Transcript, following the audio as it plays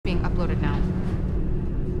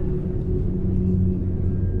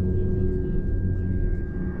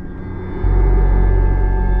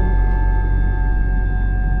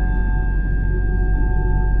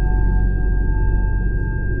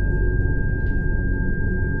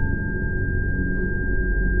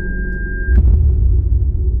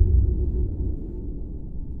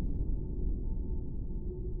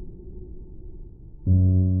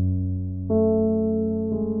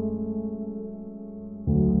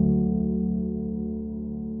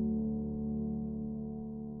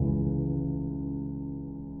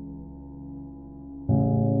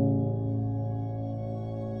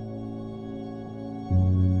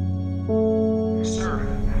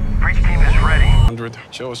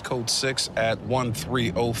100. Show us code 6 at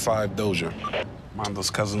 1305 Dozier. Mondo's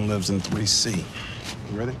cousin lives in 3C.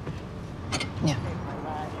 You ready? Yeah.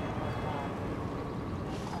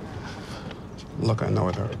 Look, I know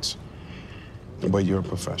it hurts, but you're a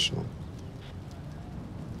professional.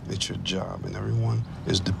 It's your job, and everyone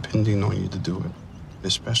is depending on you to do it,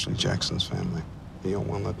 especially Jackson's family. You don't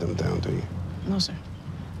want to let them down, do you? No, sir.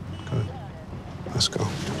 Good. Let's go.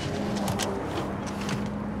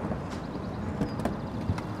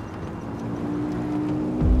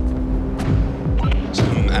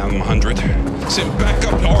 Adam 100. Send back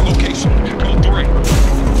up to our location. Code 3.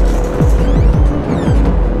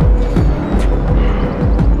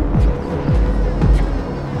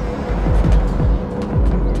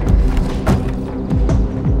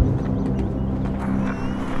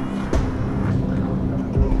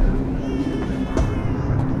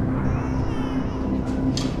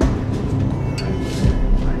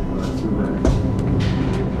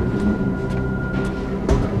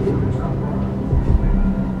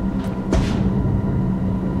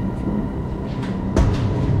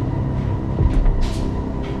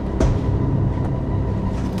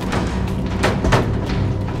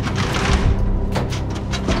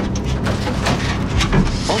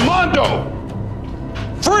 Armando!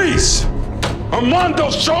 Freeze! Armando,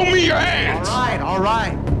 show me your hands! All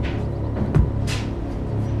right.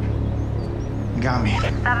 You got me.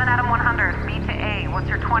 7 Adam 100, B to A. What's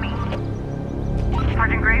your 20?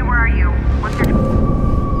 Sergeant Gray, where are you? What's your...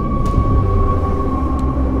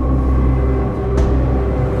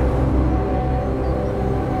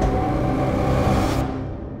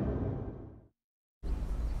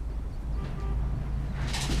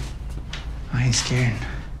 I ain't scared.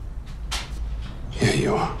 Yeah,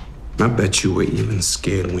 you are. I bet you were even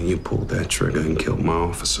scared when you pulled that trigger and killed my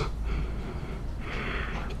officer.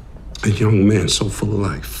 A young man so full of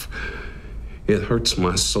life. It hurts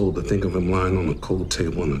my soul to think of him lying on a cold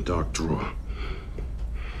table in a dark drawer.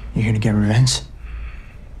 You here to get revenge?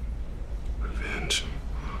 Revenge.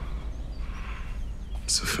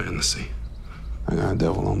 It's a fantasy. I got a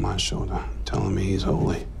devil on my shoulder telling me he's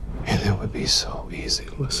holy. And it would be so easy.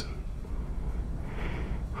 Listen.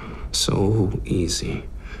 So easy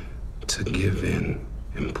to give in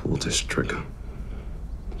and pull this trigger.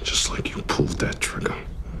 Just like you pulled that trigger.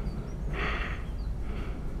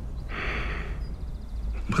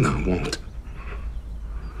 But I won't.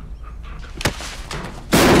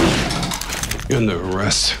 You're under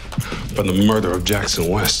arrest for the murder of Jackson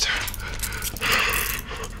West.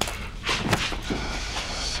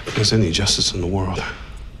 If there's any justice in the world,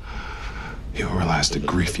 you'll realize the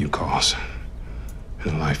grief you cause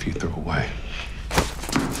and the life you threw away.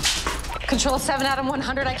 Control 7 Adam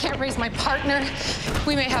 100. I can't raise my partner.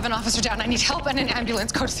 We may have an officer down. I need help and an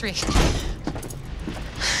ambulance. Code 3.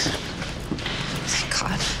 Thank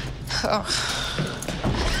God. Oh.